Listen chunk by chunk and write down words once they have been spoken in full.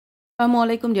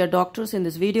Assalamualaikum dear doctors. In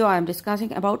this video I am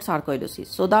discussing about sarcoidosis.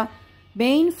 So the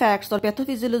main facts or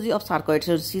pathophysiology of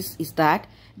sarcoidosis is that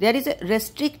there is a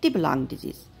restrictive lung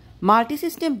disease,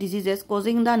 multisystem diseases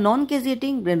causing the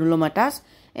non-caseating granulomatous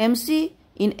MC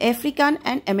in African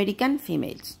and American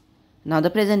females. Now the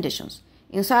presentations.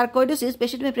 In sarcoidosis,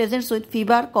 patient may present with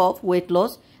fever, cough, weight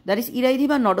loss, that is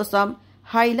erythema nodosum,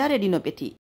 hilar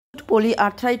adenopathy,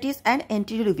 polyarthritis and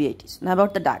anterior uveitis. Now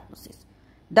about the diagnosis.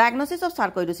 Diagnosis of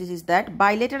sarcoidosis is that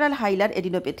bilateral hilar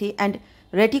adenopathy and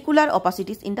reticular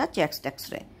opacities in the chest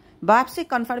X-ray, biopsy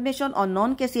confirmation on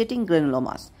non-caseating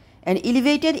granulomas, and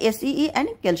elevated ACE and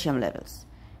calcium levels.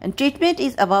 And treatment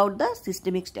is about the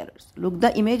systemic steroids. Look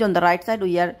the image on the right side.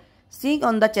 We are seeing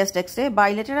on the chest X-ray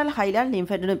bilateral hilar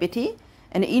lymphadenopathy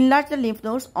and enlarged lymph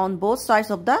nodes on both sides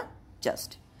of the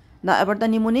chest. Now about the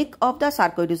mnemonic of the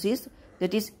sarcoidosis,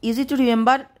 that is easy to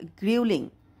remember: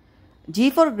 grueling.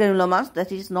 G for granulomas,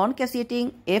 that is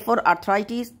non-caseating, A for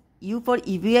arthritis, U for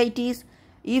uveitis,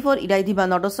 E for erythema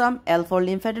nodosum, L for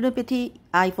lymphadenopathy,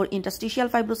 I for interstitial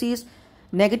fibrosis,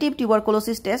 negative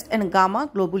tuberculosis test, and gamma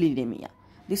globulinemia.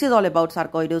 This is all about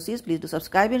sarcoidosis. Please do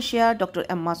subscribe and share Dr.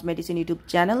 Emma's Medicine YouTube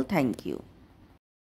channel. Thank you.